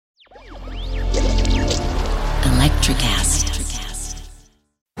Electrocast.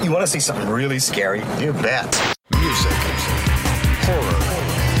 You want to see something really scary? You bet. Music, horror,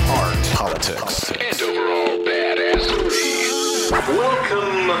 art, politics, and overall badassery.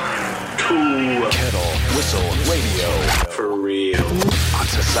 Welcome to Kettle Whistle Radio. For Real On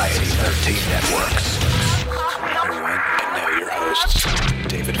Society 13 Networks. Everyone, and now your hosts,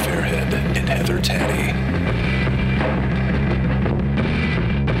 David Fairhead and Heather Taddy.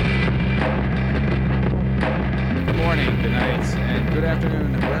 Good morning, good night, and good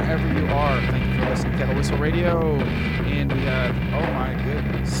afternoon, wherever you are. Thank you for listening to Kettle Whistle Radio. And we have, oh my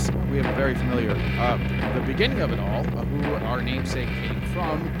goodness, we have a very familiar, the beginning of it all, who our namesake came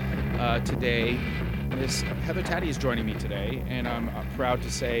from today. Miss Heather Taddy is joining me today, and I'm proud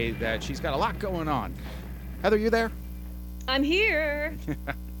to say that she's got a lot going on. Heather, you there? I'm here.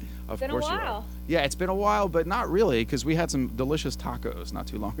 Of been course a while. You are. Yeah, it's been a while, but not really, because we had some delicious tacos not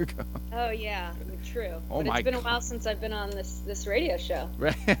too long ago. Oh yeah, true. Oh, but it's been a while since I've been on this radio show.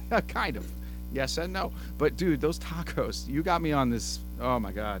 Kind of. Yes and no. But dude, those tacos, you got me on this. Oh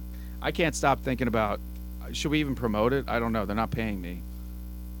my God. I can't stop thinking about, should we even promote it? I don't know. They're not paying me.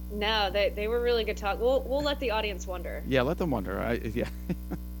 No, they were really good talk. We'll let the audience wonder. Yeah, let them wonder. Yeah.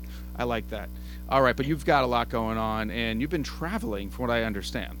 I like that. All right, but you've got a lot going on, and you've been traveling, from what I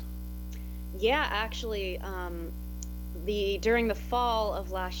understand. Yeah, actually, during the fall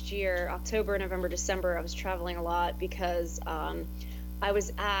of last year, October, November, December, I was traveling a lot because I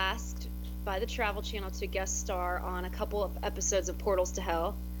was asked by the Travel Channel to guest star on a couple of episodes of Portals to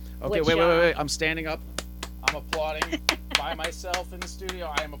Hell. Okay, wait. I'm standing up. I'm applauding by myself in the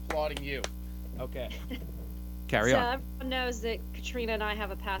studio. I am applauding you. Okay. Carry on. Everyone knows that Katrina and I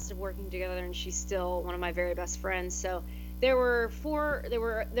have a past of working together, and she's still one of my very best friends. So there were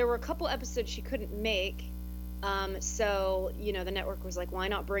a couple episodes she couldn't make. So the network was like, why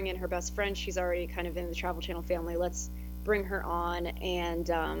not bring in her best friend? She's already kind of in the Travel Channel family. Let's bring her on,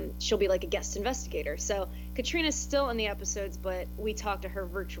 and she'll be like a guest investigator. So Katrina's still in the episodes, but we talk to her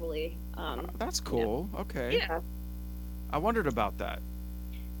virtually. That's cool. Okay. Yeah. I wondered about that.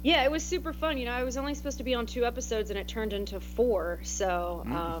 Yeah, it was super fun. I was only supposed to be on 2 episodes, and it turned into 4. So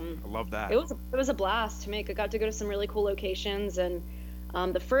I love that. It was a blast to make. I got to go to some really cool locations, and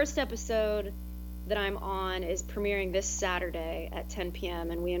the first episode that I'm on is premiering this Saturday at 10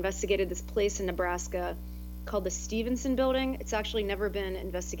 p.m. and we investigated this place in Nebraska called the Stevenson Building. It's actually never been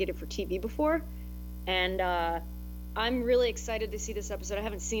investigated for TV before, and I'm really excited to see this episode. I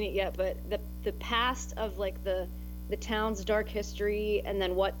haven't seen it yet, but the past of like the town's dark history and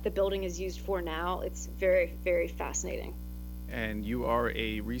then what the building is used for now, it's very, very fascinating. And you are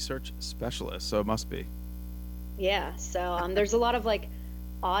a research specialist, so it must be. Yeah, so there's a lot of like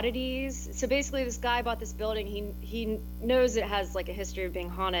oddities. So basically this guy bought this building. He knows it has like a history of being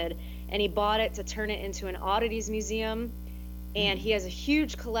haunted, and he bought it to turn it into an oddities museum. And he has a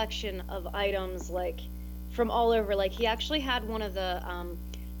huge collection of items like from all over. Like he actually had one of the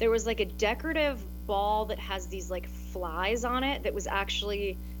there was like a decorative ball that has these like flies on it that was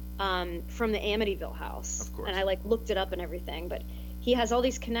actually from the Amityville house. Of course. And I like looked it up and everything, but he has all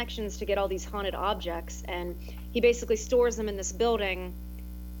these connections to get all these haunted objects, and he basically stores them in this building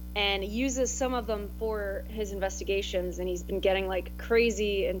and uses some of them for his investigations, and he's been getting like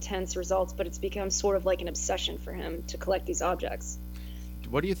crazy intense results, but it's become sort of like an obsession for him to collect these objects.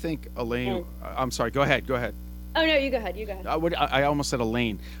 What do you think, Elaine? I'm sorry, go ahead. Oh no, you go ahead. I almost said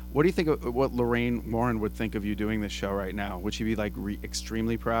Elaine. What do you think of what Lorraine Warren would think of you doing this show right now? Would she be like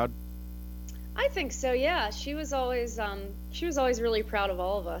extremely proud? I think so. Yeah, she was always really proud of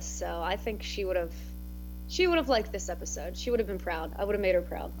all of us. So I think she would have liked this episode. She would have been proud. I would have made her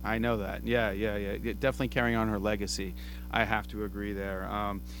proud. I know that. Yeah. Definitely carrying on her legacy. I have to agree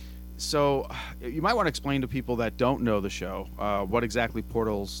there. So you might want to explain to people that don't know the show what exactly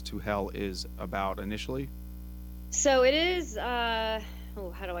Portals to Hell is about initially. So it is, how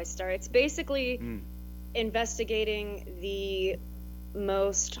do I start? It's basically investigating the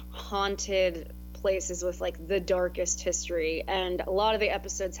most haunted places with like the darkest history. And a lot of the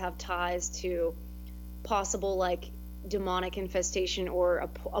episodes have ties to possible like demonic infestation or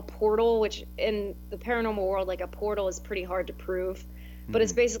a portal, which in the paranormal world, like a portal is pretty hard to prove. But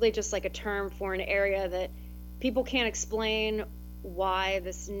it's basically just like a term for an area that people can't explain why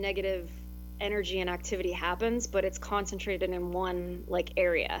this negative energy and activity happens, but it's concentrated in one like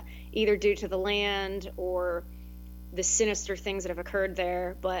area, either due to the land or the sinister things that have occurred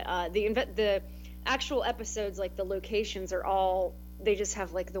there. But the actual episodes, like the locations, they just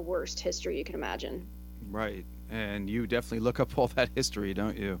have like the worst history you can imagine. Right. And you definitely look up all that history,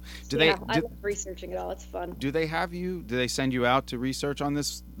 don't you? I love researching it all. It's fun. Do they send you out to research on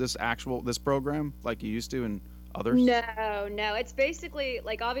this program like you used to in others? No. It's basically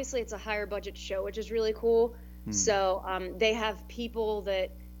like, obviously it's a higher budget show, which is really cool. So they have people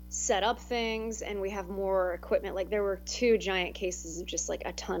that set up things, and we have more equipment. Like there were 2 giant cases of just like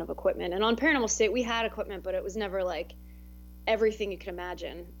a ton of equipment. And on Paranormal State, we had equipment, but it was never like everything you could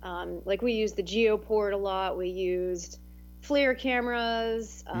imagine. Like we used the Geoport a lot. We used FLIR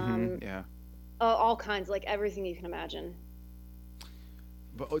cameras, all kinds, like everything you can imagine.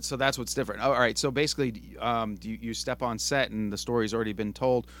 But, so that's what's different. All right. So basically, do you step on set and the story's already been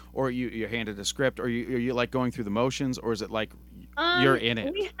told, or you're handed a script, or are you like going through the motions, or is it like you're in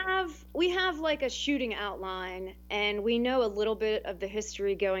it? We have like a shooting outline, and we know a little bit of the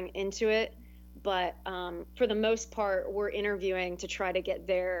history going into it, but for the most part, we're interviewing to try to get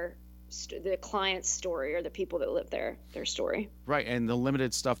the client's story, or the people that live there, their story. Right, and the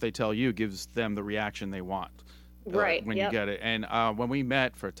limited stuff they tell you gives them the reaction they want. Right. When you get it. And when we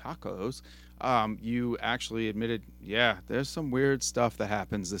met for tacos, you actually admitted, there's some weird stuff that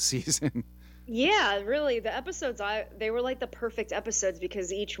happens this season. Yeah, really. The episodes, they were like the perfect episodes,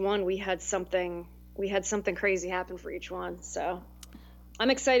 because each one we had something crazy happen for each one. So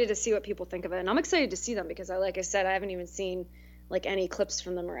I'm excited to see what people think of it, and I'm excited to see them because like I said, I haven't even seen like any clips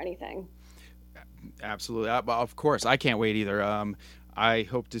from them or anything. Absolutely. Of course, I can't wait either. I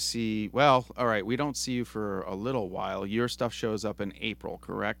hope to see, well, all right, we don't see you for a little while. Your stuff shows up in April,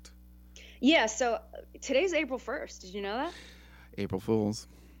 correct? Yeah, so today's April 1st. Did you know that? April Fools.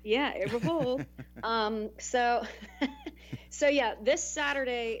 Yeah, April Fools. So yeah, this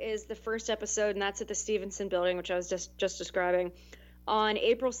Saturday is the first episode, and that's at the Stevenson building, which I was just describing. On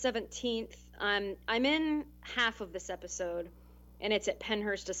April 17th, I'm in half of this episode, and it's at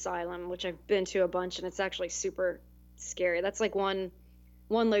Penhurst Asylum, which I've been to a bunch, and it's actually super scary. That's like one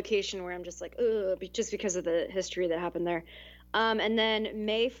location where I'm just like, ugh, just because of the history that happened there. And then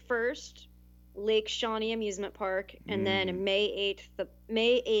May 1st, Lake Shawnee Amusement Park, and then May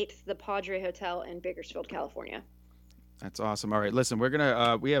 8th, the Padre Hotel in Bakersfield, California. That's awesome. All right, listen, we're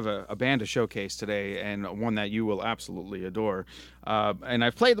gonna we have a band to showcase today, and one that you will absolutely adore. And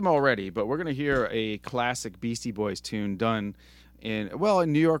I've played them already, but we're gonna hear a classic Beastie Boys tune done in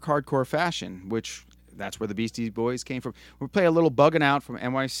New York hardcore fashion, which that's where the Beastie Boys came from. We'll play a little Buggin' Out from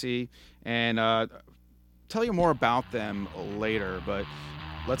NYC and tell you more about them later. But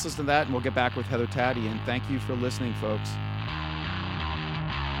let's listen to that, and we'll get back with Heather Taddy. And thank you for listening, folks.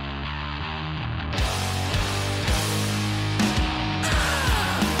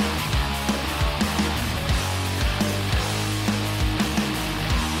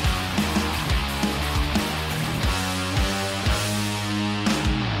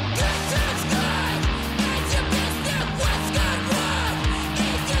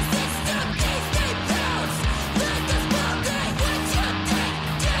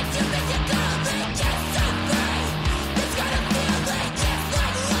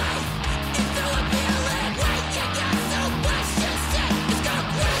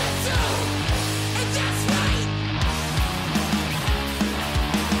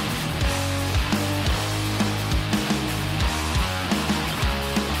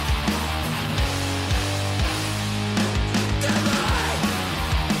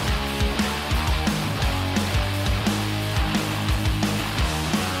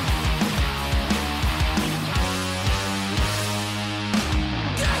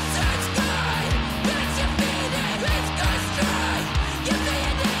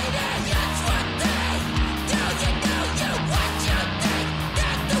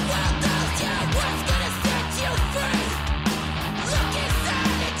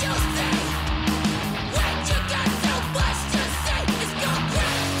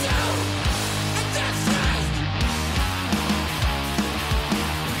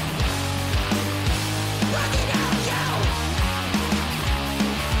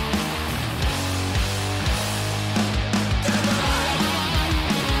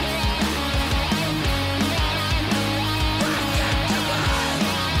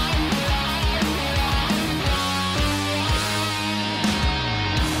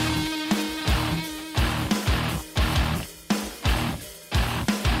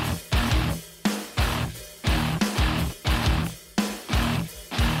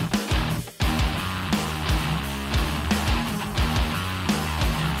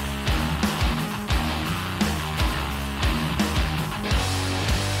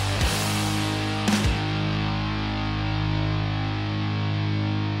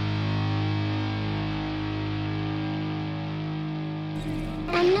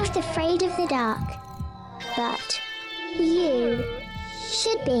 I'm not afraid of the dark, but you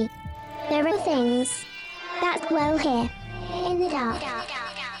should be. There are things that dwell here in the dark.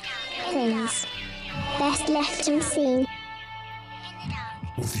 Things best left unseen.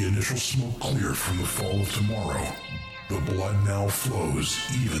 With the initial smoke cleared from the fall of tomorrow, the blood now flows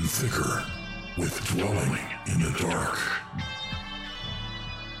even thicker with dwelling in the dark.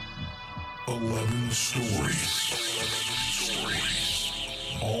 11 stories.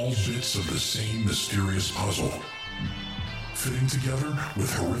 All bits of the same mysterious puzzle, fitting together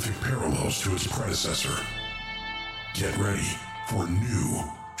with horrific parallels to its predecessor. Get ready for new,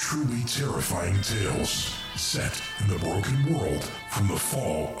 truly terrifying tales set in the broken world from the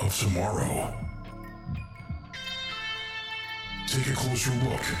fall of tomorrow. Take a closer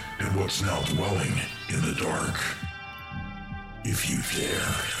look at what's now dwelling in the dark. If you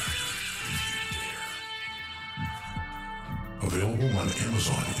dare. Available on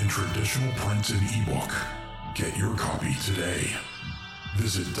Amazon in traditional print and ebook. Get your copy today.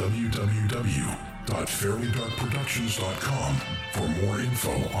 Visit www.fairlydarkproductions.com for more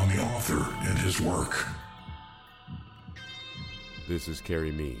info on the author and his work. This is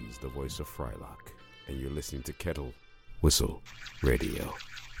Carrie Means, the voice of Frylock, and you're listening to Kettle Whistle Radio.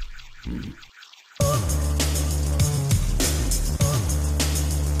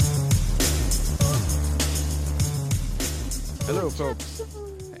 Hello, folks.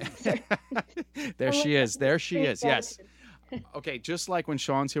 There she is. There she is. Yes. Okay, just like when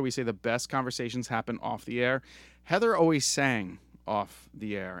Sean's here, we say the best conversations happen off the air. Heather always sang off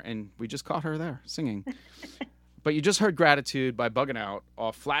the air, and we just caught her there singing. But you just heard Gratitude by Buggin' Out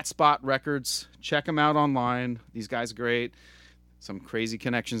off Flat Spot Records. Check them out online. These guys are great. Some crazy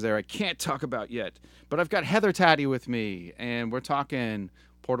connections there I can't talk about yet. But I've got Heather Taddy with me, and we're talking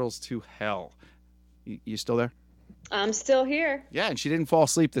Portals to Hell. You still there? I'm still here. Yeah, and she didn't fall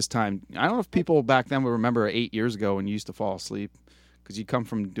asleep this time. I don't know if people back then would remember 8 years ago when you used to fall asleep because you come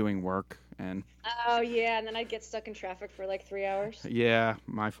from doing work. And oh, yeah, and then I'd get stuck in traffic for like 3 hours. Yeah,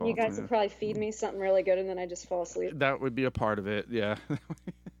 my fault. You guys would probably feed me something really good, and then I'd just fall asleep. That would be a part of it, yeah.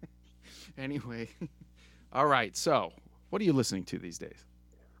 Anyway, all right, so what are you listening to these days?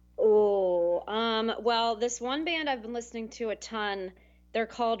 Oh, well, this one band I've been listening to a ton. They're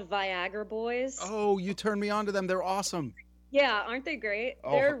called Viagra Boys. Oh, you turned me on to them. They're awesome. Yeah, aren't they great?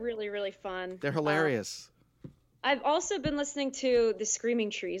 Oh, they're really, really fun. They're hilarious. I've also been listening to The Screaming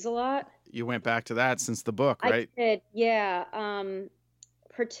Trees a lot. You went back to that since the book, right? I did, yeah.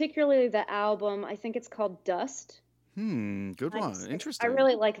 Particularly the album, I think it's called Dust. Good one. Interesting. I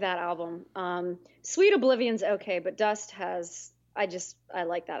really like that album. Sweet Oblivion's okay, but Dust has, I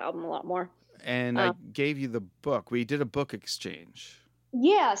like that album a lot more. And I gave you the book. We did a book exchange.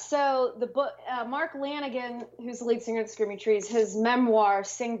 Yeah, so the book, Mark Lanigan, who's the lead singer of the Screaming Trees, his memoir,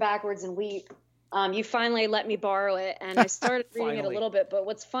 Sing Backwards and Weep, you finally let me borrow it, and I started reading it a little bit. But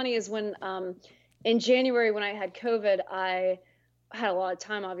what's funny is when, in January when I had COVID, I had a lot of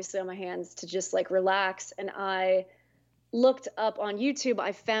time, obviously, on my hands to just like relax, and I looked up on YouTube.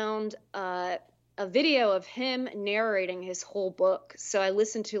 I found a video of him narrating his whole book, so I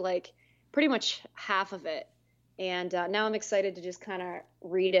listened to like pretty much half of it. And now I'm excited to just kind of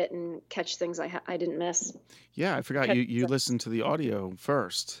read it and catch things I didn't miss. Yeah, I forgot you listened to the audio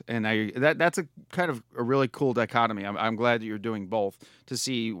first, and that's a kind of a really cool dichotomy. I'm glad that you're doing both to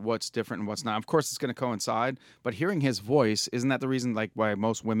see what's different and what's not. Of course, it's going to coincide, but hearing his voice, isn't that the reason like why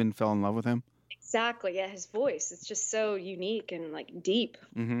most women fell in love with him? Exactly. Yeah, his voice. It's just so unique and like deep.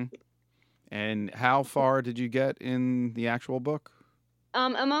 Mm-hmm. And how far did you get in the actual book?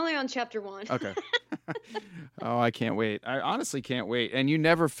 I'm only on chapter 1. Okay. Oh, I can't wait. I honestly can't wait. And you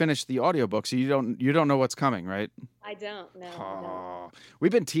never finished the audiobook, so you don't know what's coming, right? I don't know. Oh.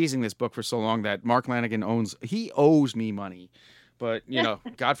 We've been teasing this book for so long that Mark Lanigan owes me money. But,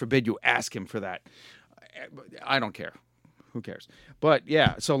 God forbid you ask him for that. I don't care. Who cares? But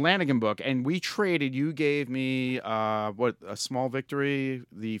yeah, so Lanigan book, and we traded. You gave me A Small Victory,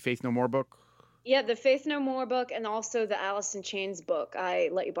 the Faith No More book. Yeah, the Faith No More book and also the Alice in Chains book. I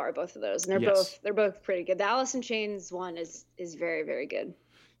let you borrow both of those, and they're both pretty good. The Alice in Chains one is very, very good.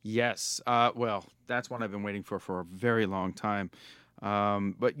 Yes. Well, that's one I've been waiting for a very long time.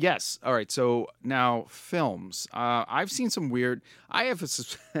 But yes. All right. So now films. I've seen some weird. I have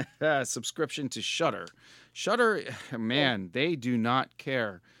a subscription to Shudder. Shudder, man, they do not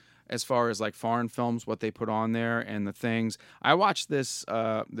care as far as like foreign films, what they put on there and the things. I watched this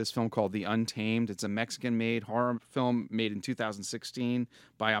film called The Untamed. It's a Mexican-made horror film made in 2016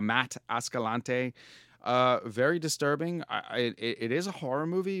 by Amat Escalante. Very disturbing. It is a horror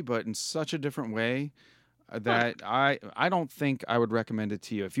movie, but in such a different way that I don't think I would recommend it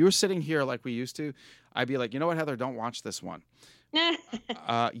to you. If you were sitting here like we used to, I'd be like, you know what, Heather, don't watch this one. Yeah.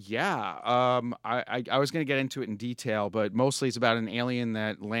 I was going to get into it in detail, but mostly it's about an alien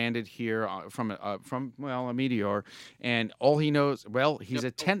that landed here from a meteor, and all he knows, well, he's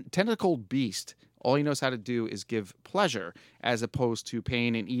a tentacled beast. All he knows how to do is give pleasure, as opposed to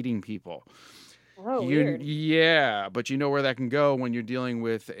pain and eating people. Oh, weird. Yeah, but you know where that can go when you're dealing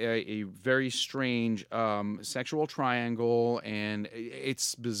with a very strange sexual triangle, and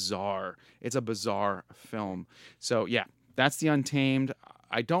it's bizarre. It's a bizarre film. So yeah, that's The Untamed.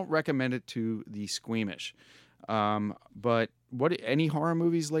 I don't recommend it to the squeamish. But any horror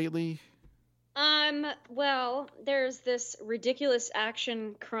movies lately? Well, there's this ridiculous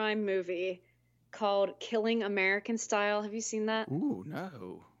action crime movie called Killing American Style. Have you seen that? Ooh,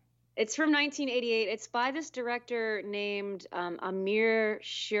 no. It's from 1988. It's by this director named Amir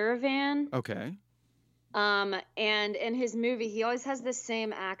Shiravan. Okay. And in his movie, he always has the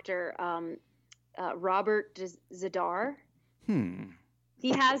same actor, Robert Zadar. He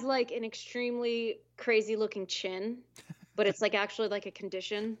has like an extremely crazy looking chin, but it's like actually like a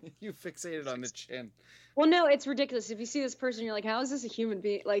condition. You fixated on the chin. Well, no, it's ridiculous. If you see this person, you're like, how is this a human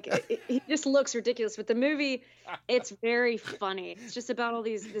being? Like, he just looks ridiculous. But the movie, it's very funny. It's just about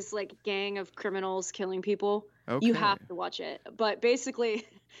this like gang of criminals killing people. Okay. You have to watch it. But basically,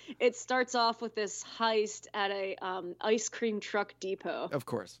 it starts off with this heist at a ice cream truck depot. Of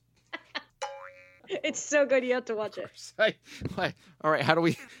course. It's so good. You have to watch it. All right. How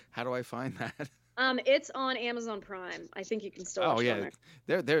do I find that? It's on Amazon Prime. I think you can still watch it on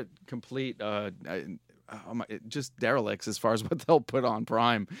there. They're complete just derelicts as far as what they'll put on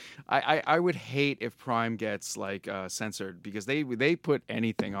Prime. I would hate if Prime gets like censored, because they put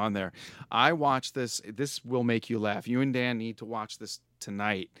anything on there. I watched this. This will make you laugh. You and Dan need to watch this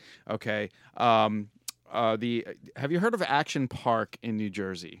tonight. Okay. Have you heard of Action Park in New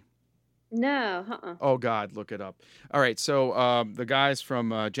Jersey? No. Oh God, look it up. All right, so the guys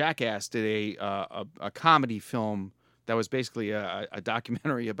from Jackass did a comedy film that was basically a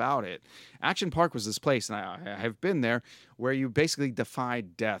documentary about it. Action Park was this place, and I have been there, where you basically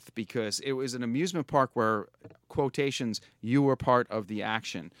defied death, because it was an amusement park where, quotations, you were part of the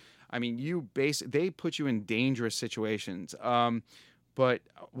action. I mean, they put you in dangerous situations. But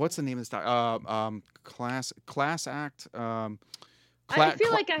what's the name of this Class Act? I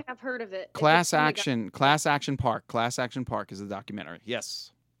feel like I have heard of it. Class Action Park. Class Action Park is a documentary.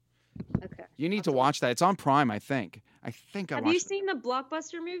 Yes. Okay. You need to watch that. It's on Prime, I think. Have you seen the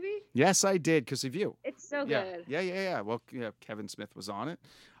Blockbuster movie? Yes, I did, because of you. It's so good. Yeah. Well, Kevin Smith was on it.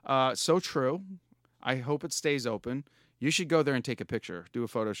 So true. I hope it stays open. You should go there and take a picture. Do a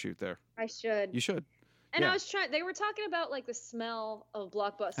photo shoot there. I should. You should. And I was trying. They were talking about like the smell of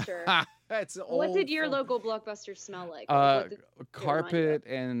Blockbuster. That's old. What did your local Blockbuster smell like? Carpet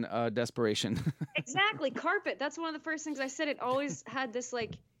and desperation. Exactly, carpet. That's one of the first things I said. It always had this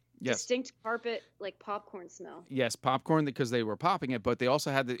like distinct carpet, like popcorn smell. Yes, popcorn, because they were popping it, but they also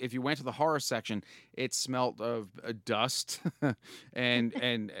had if you went to the horror section, it smelled of dust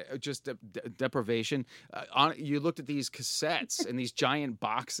and just deprivation. You looked at these cassettes and these giant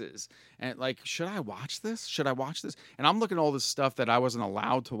boxes, and like, should I watch this? Should I watch this? And I'm looking at all this stuff that I wasn't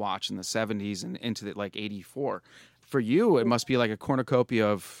allowed to watch in the 70s and into like 84. For you, it must be like a cornucopia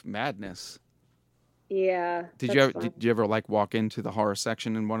of madness. Yeah. Did you ever like walk into the horror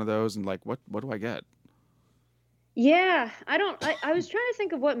section in one of those and like, what do I get? Yeah, I was trying to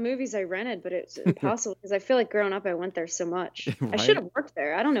think of what movies I rented, but it's impossible because I feel like growing up I went there so much. Right? I should have worked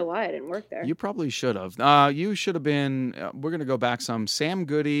there. I don't know why I didn't work there. You probably should have. You should have been. We're gonna go back some. Sam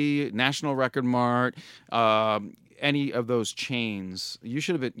Goody, National Record Mart, any of those chains. You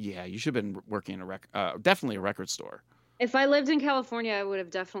should have been. Yeah, you should have been working in definitely a record store. If I lived in California, I would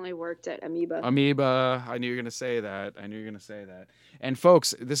have definitely worked at Amoeba. I knew you were going to say that. And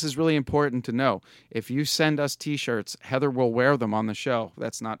folks, this is really important to know. If you send us T-shirts, Heather will wear them on the show.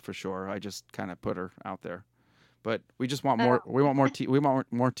 That's not for sure. I just kind of put her out there. But we just want more. We want more. We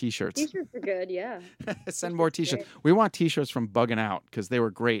want more T-shirts. T-shirts are good, yeah. Send more T-shirts. We want T-shirts from Bugging Out, because they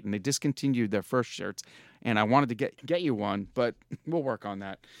were great, and they discontinued their first shirts. And I wanted to get you one, but we'll work on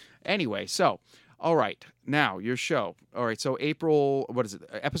that. Anyway, so. All right, now your show. All right, so April, what is it?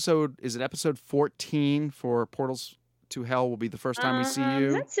 Episode 14 for Portals to Hell will be the first time we see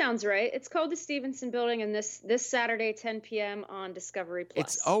you? That sounds right. It's called the Stevenson Building, and this Saturday, 10 p.m. on Discovery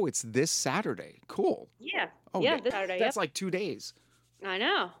Plus. It's this Saturday. Cool. Yeah. Oh, yeah, this Saturday. That's like 2 days. I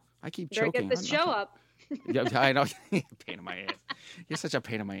know. I keep choking. Better get this show up. Yeah, I know. Pain in my ass. You're such a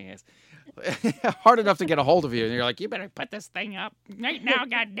pain in my ass. Hard enough to get a hold of you, and you're like, you better put this thing up right now,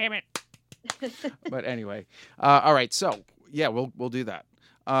 goddammit. But anyway, all right. So yeah, we'll do that.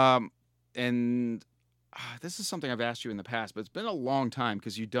 And this is something I've asked you in the past, but it's been a long time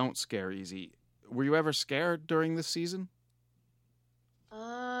because you don't scare easy. Were you ever scared during this season?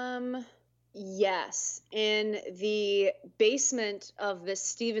 Yes. In the basement of this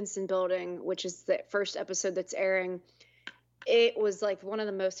Stevenson building, which is the first episode that's airing, it was like one of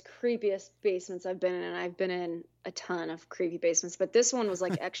the most creepiest basements I've been in, and I've been in a ton of creepy basements, but this one was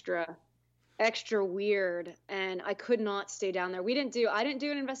like extra weird, and I could not stay down there. I didn't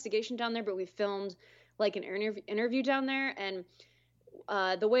do an investigation down there, but we filmed like an interview down there, and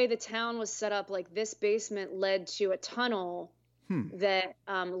the way the town was set up, like this basement led to a tunnel that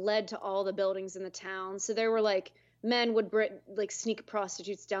led to all the buildings in the town. So there were like men would like sneak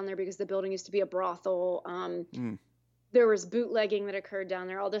prostitutes down there because the building used to be a brothel. There was bootlegging that occurred down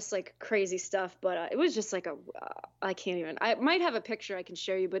there, all this like crazy stuff. But it was just like I can't even. I might have a picture I can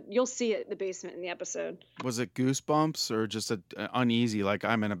show you, but you'll see it, the basement in the episode. Was it goosebumps or just a uneasy, like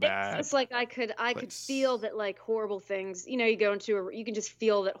I'm in a bad? It's like I could feel that like horrible things. You know, you go into you can just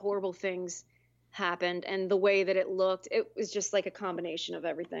feel that horrible things happened, and the way that it looked, it was just like a combination of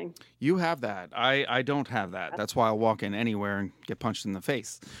everything. You have that. I don't have that. That's why I'll walk in anywhere and get punched in the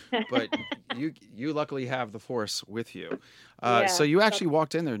face. But you luckily have the force with you. So you actually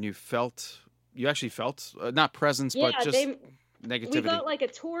walked in there and you actually felt not presence, but just negativity. We got like a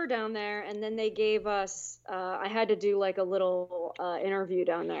tour down there, and then they gave us I had to do like a little interview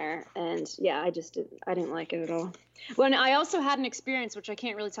down there, and yeah, I didn't like it at all. When I also had an experience, which I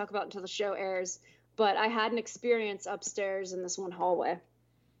can't really talk about until the show airs, but I had an experience upstairs in this one hallway.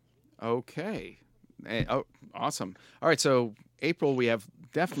 Okay. Oh, awesome. All right, so April, we have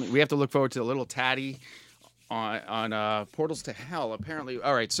to look forward to a little tatty on Portals to Hell. Apparently,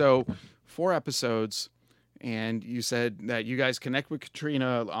 all right. So 4 episodes. And you said that you guys connect with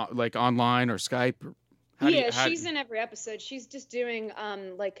Katrina like online or Skype. She's in every episode. She's just doing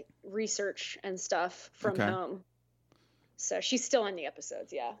like research and stuff from home. So she's still in the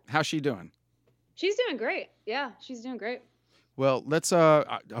episodes. Yeah. How's she doing? She's doing great. Yeah, she's doing great. Well, let's we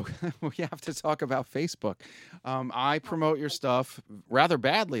have to talk about Facebook. I promote your stuff rather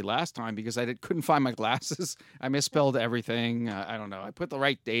badly last time because I couldn't find my glasses. I misspelled everything. I don't know. I put the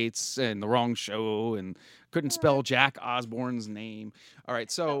right dates and the wrong show and couldn't spell Jack Osborne's name. All right,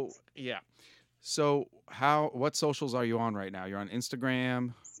 so yeah. So what socials are you on right now? You're on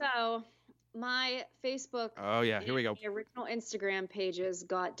Instagram? So my Facebook here we go. The original Instagram pages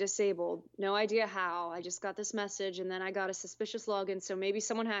got disabled. No idea how. I just got this message, and then I got a suspicious login, so maybe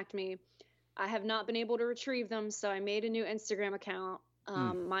someone hacked me. I have not been able to retrieve them, so I made a new Instagram account.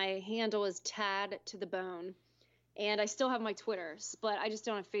 My handle is Tad to the Bone, and I still have my Twitter, but I just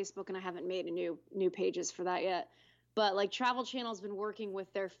don't have Facebook, and I haven't made a new pages for that yet. But like Travel Channel's been working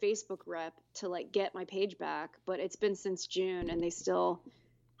with their Facebook rep to like get my page back, but it's been since June, and they still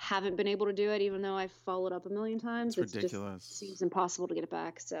haven't been able to do it, even though I've followed up a million times. It's ridiculous. Just seems impossible to get it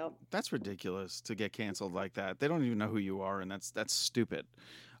back. So that's ridiculous to get canceled like that. They don't even know who you are, and that's stupid.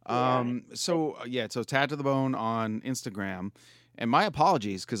 Yeah. So Tad to the Bone on Instagram, and my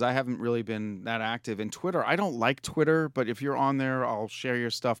apologies because I haven't really been that active in Twitter. I don't like Twitter, but if you're on there, I'll share your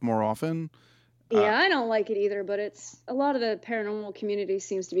stuff more often. Yeah, I don't like it either, but it's a lot of the paranormal community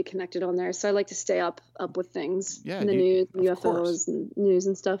seems to be connected on there, so I like to stay up with things in the news, UFOs, and news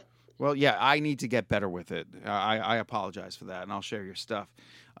and stuff. Well, yeah, I need to get better with it. I apologize for that, and I'll share your stuff.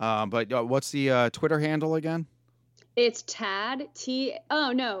 But what's the Twitter handle again? It's Tad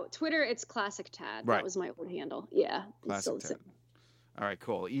Oh no, Twitter. It's Classic Tad. Right. That was my old handle. Yeah, Classic Tad. All right,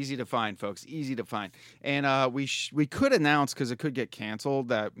 cool. Easy to find, folks. Easy to find. And we could announce, because it could get canceled,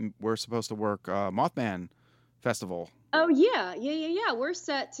 that we're supposed to work Mothman Festival. Oh, yeah. We're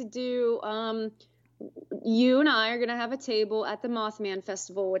set to do you and I are going to have a table at the Mothman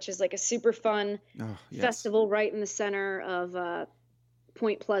Festival, which is like a super fun festival right in the center of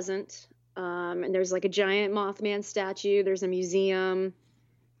Point Pleasant. And there's like a giant Mothman statue. There's a museum.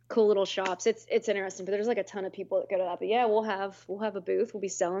 Cool little shops. It's interesting, but there's like a ton of people that go to that. But yeah, we'll have a booth. We'll be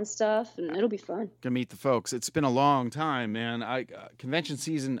selling stuff, and it'll be fun. Gonna meet the folks. It's been a long time, man. Convention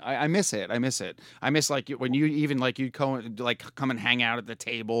season. I miss it. I miss like when you even like you'd come and hang out at the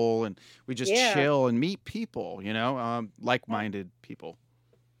table, and we just chill and meet people. You know, like-minded people.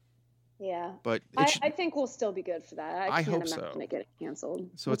 Yeah, but I think we'll still be good for that. I can't hope imagine it getting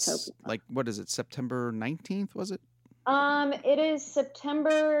canceled. So it's like, what is it? September 19th, was it? It is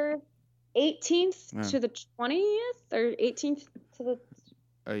September 18th to the 20th, or 18th to the.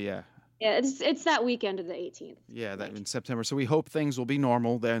 Oh yeah. Yeah, it's that weekend of the 18th. Yeah, that in September. So we hope things will be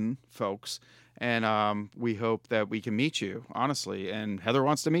normal then, folks. and we hope that we can meet you, honestly. And Heather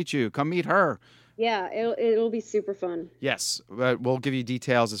wants to meet you. Come meet her. Yeah, it'll be super fun. Yes, but we'll give you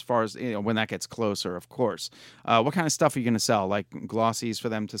details as far as when that gets closer, of course. What kind of stuff are you going to sell? Like glossies for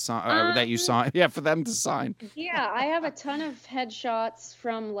them to sign that you sign? Yeah, for them to sign. Yeah, I have a ton of headshots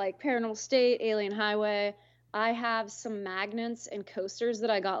from like Paranormal State, Alien Highway. I have some magnets and coasters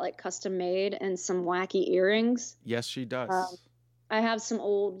that I got like custom made, and some wacky earrings. Yes, she does. I have some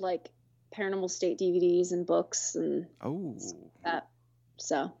old like Paranormal State DVDs and books and that.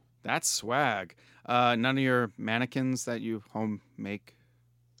 So that's swag. None of your mannequins that you home make?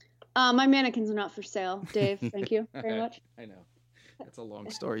 My mannequins are not for sale, Dave. Thank you very much. I know. That's a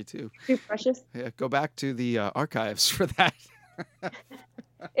long story, too. Too precious. Yeah, go back to the archives for that.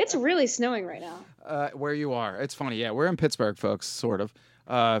 It's really snowing right now. Where you are. It's funny. Yeah, we're in Pittsburgh, folks, sort of.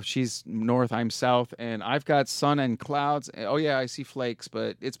 She's north, I'm south, and I've got sun and clouds. Oh, yeah, I see flakes,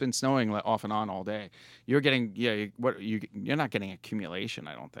 but it's been snowing off and on all day. You're getting, you're not getting accumulation,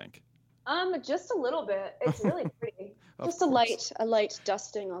 I don't think. Just a little bit. It's really pretty. Just a light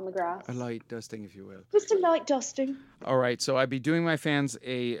dusting on the grass. A light dusting, if you will. Just a light dusting. All right, so I'd be doing my fans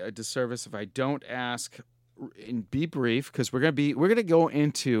a disservice if I don't ask and be brief, because we're gonna go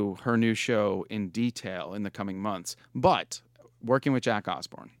into her new show in detail in the coming months. But working with Jack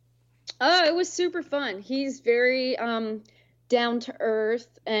Osborne. Oh, it was super fun. He's very down to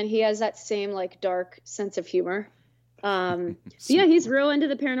earth, and he has that same like dark sense of humor. Yeah, he's real into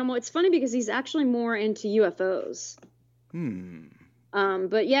the paranormal. It's funny because he's actually more into UFOs.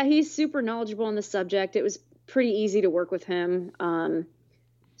 But yeah, he's super knowledgeable on the subject. It was pretty easy to work with him.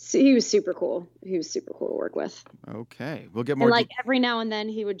 So he was super cool. He was super cool to work with. Okay, we'll get more. And like every now and then,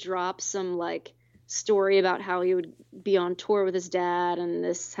 he would drop some like story about how he would be on tour with his dad, and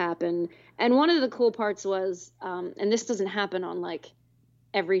this happened. And one of the cool parts was, and this doesn't happen on like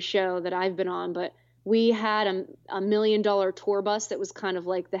every show that I've been on, but we had a $1 million tour bus that was kind of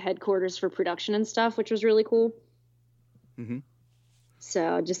like the headquarters for production and stuff, which was really cool. Mm-hmm.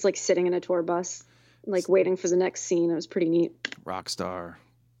 So just like sitting in a tour bus, like waiting for the next scene. It was pretty neat. Rock star.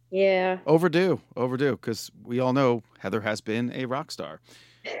 Yeah. Overdue, because we all know Heather has been a rock star.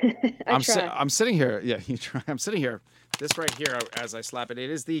 I'm sitting here. Yeah, you try. I'm sitting here. This right here, as I slap it, it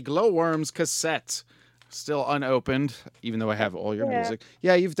is the Glowworms cassette, still unopened, even though I have all your music.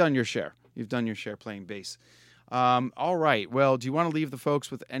 Yeah, you've done your share. You've done your share playing bass. All right. Well, do you want to leave the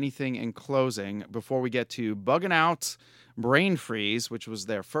folks with anything in closing before we get to Bugging Out, Brain Freeze, which was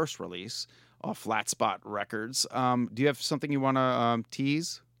their first release off Flat Spot Records? Do you have something you want to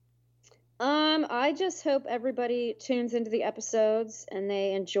tease? I just hope everybody tunes into the episodes and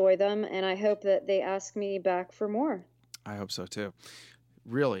they enjoy them, and I hope that they ask me back for more. I hope so too.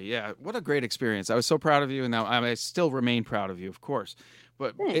 Really, yeah. What a great experience. I was so proud of you, and now I still remain proud of you, of course.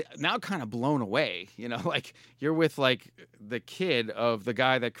 But now kind of blown away, like you're with like the kid of the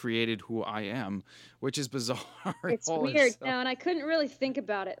guy that created Who I Am, which is bizarre. It's weird now, and I couldn't really think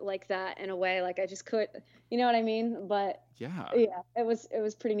about it like that in a way. Like I just could, you know what I mean? But yeah, it was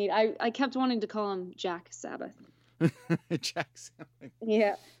pretty neat. I kept wanting to call him Jack Sabbath. Jack Sabbath.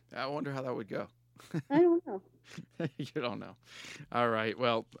 Yeah. I wonder how that would go. I don't know. You don't know. All right.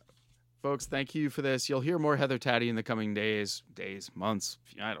 Well, folks, thank you for this. You'll hear more Heather Taddy in the coming days, months.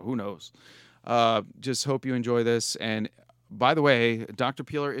 Who knows? Just hope you enjoy this. And by the way, Dr.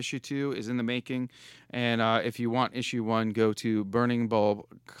 Peeler issue 2 is in the making. And if you want issue 1, go to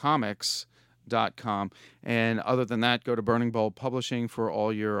burningbulbcomics.com. And other than that, go to Burning Bulb Publishing for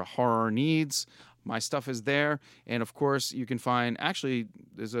all your horror needs. My stuff is there. And of course, you can find, actually,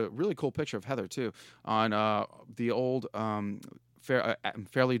 there's a really cool picture of Heather too on the old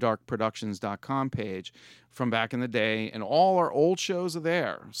fairlydarkproductions.com page from back in the day, and all our old shows are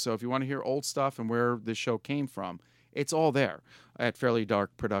there. So if you want to hear old stuff and where this show came from, it's all there at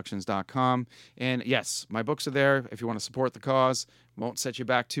fairlydarkproductions.com. And yes, my books are there if you want to support the cause. Won't set you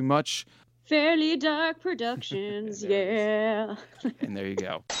back too much. Fairly Dark Productions, yeah. And there you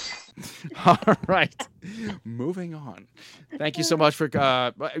go. All right, moving on. Thank you so much for.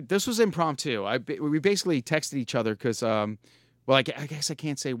 This was impromptu. We basically texted each other because, well, I guess I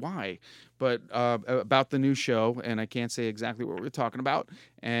can't say why, but about the new show, and I can't say exactly what we were talking about.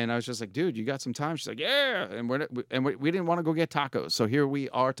 And I was just like, "Dude, you got some time?" She's like, "Yeah," and we didn't want to go get tacos, so here we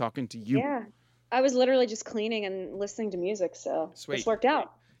are talking to you. Yeah, I was literally just cleaning and listening to music, so this worked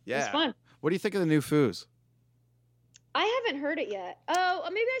out. Yeah, it was fun. What do you think of the new Foos? I haven't heard it yet. Oh,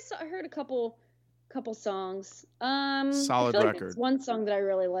 maybe I heard a couple songs. Solid I feel record. Like it's one song that I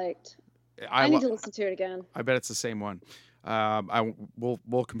really liked. I need to listen to it again. I bet it's the same one.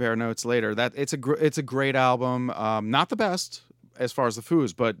 We'll compare notes later. That it's a great album. Not the best, as far as the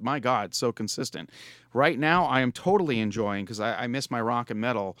foods, but my God, so consistent. Right now, I am totally enjoying, because I miss my rock and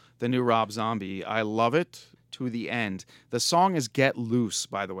metal, the new Rob Zombie. I love it to the end. The song is Get Loose,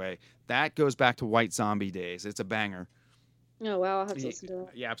 by the way. That goes back to White Zombie days. It's a banger. Oh, wow. I'll have to listen to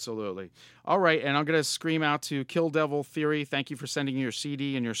that. Yeah, absolutely. All right, and I'm going to scream out to Kill Devil Theory. Thank you for sending your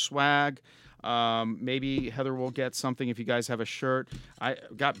CD and your swag. Maybe Heather will get something if you guys have a shirt. I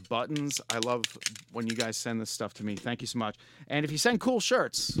got buttons. I love when you guys send this stuff to me. Thank you so much. And if you send cool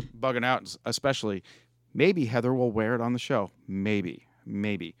shirts, Bugging Out especially, maybe Heather will wear it on the show. Maybe.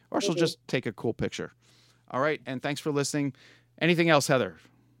 Or she'll just take a cool picture. All right, and thanks for listening. Anything else, Heather?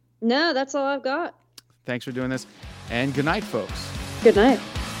 No, that's all I've got. Thanks for doing this. And good night, folks. Good night.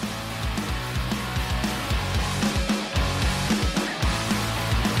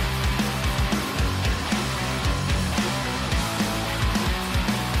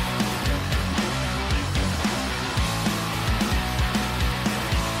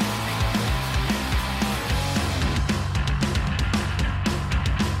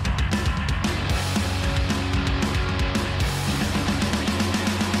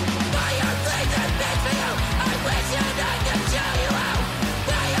 I wish that I could tell you how.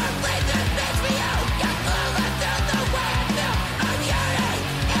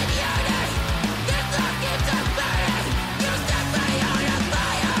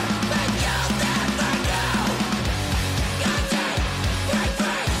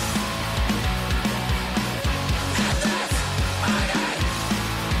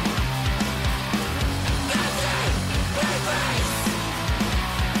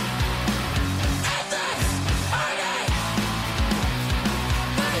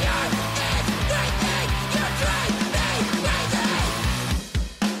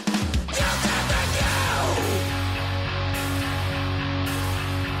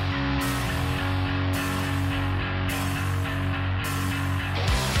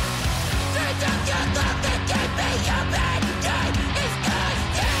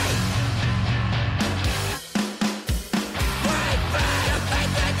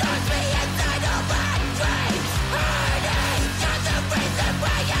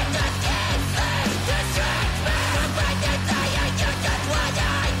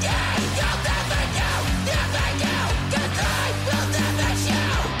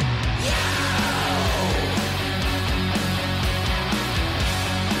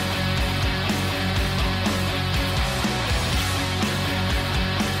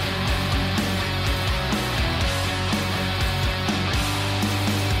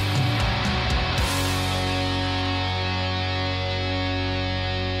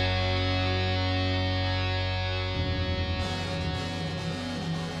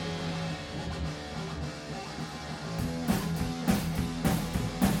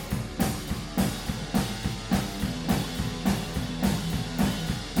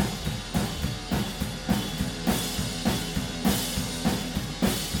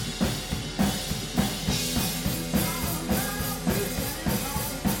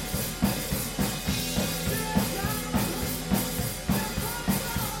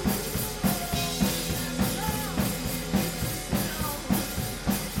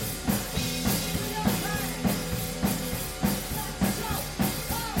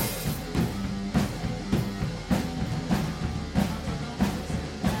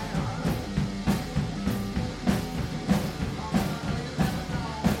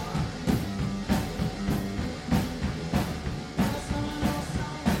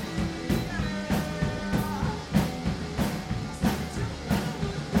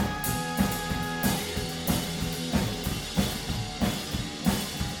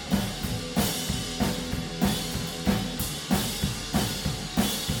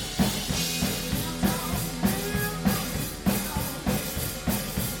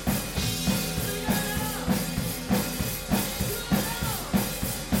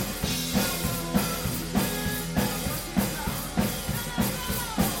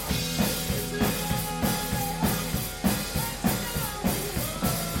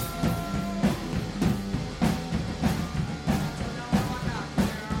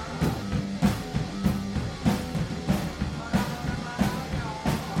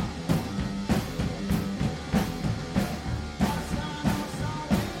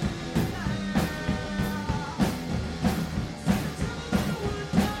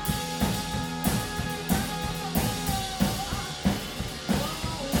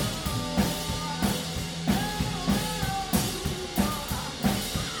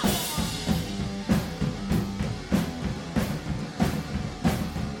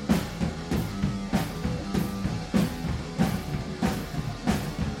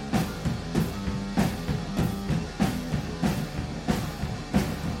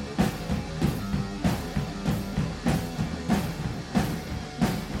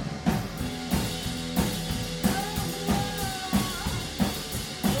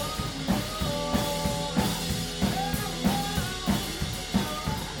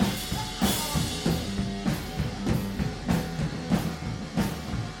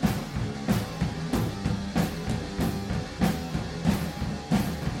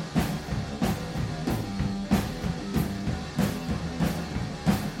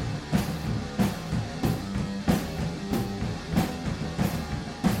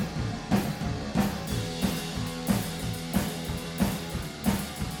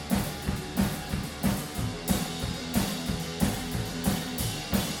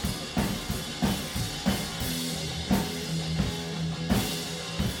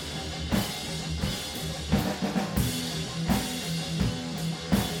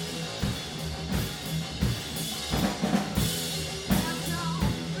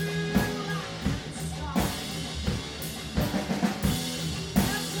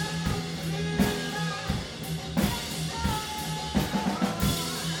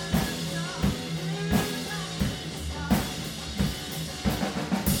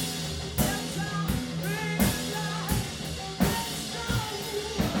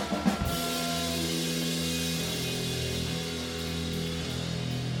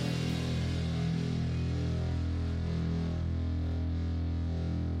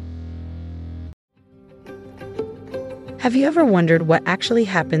 Have you ever wondered what actually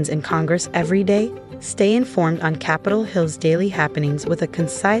happens in Congress every day? Stay informed on Capitol Hill's daily happenings with a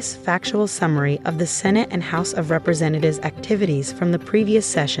concise, factual summary of the Senate and House of Representatives' activities from the previous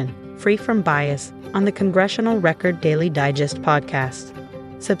session, free from bias, on the Congressional Record Daily Digest podcast.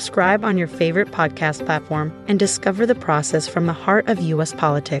 Subscribe on your favorite podcast platform and discover the process from the heart of U.S.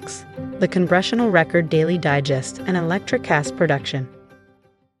 politics. The Congressional Record Daily Digest, an Electricast production.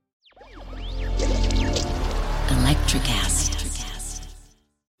 Electricast.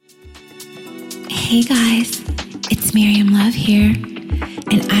 Hey guys, it's Miriam Love here,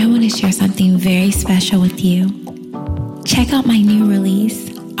 and I want to share something very special with you. Check out my new release,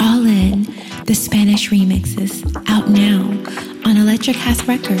 All In, the Spanish remixes, out now on Electricast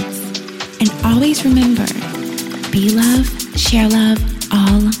Records. And always remember, be love, share love,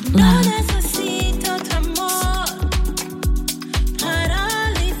 all love.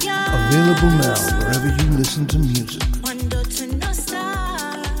 Available now wherever you listen to music.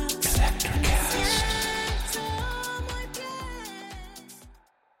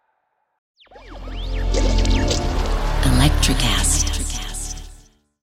 Electricast.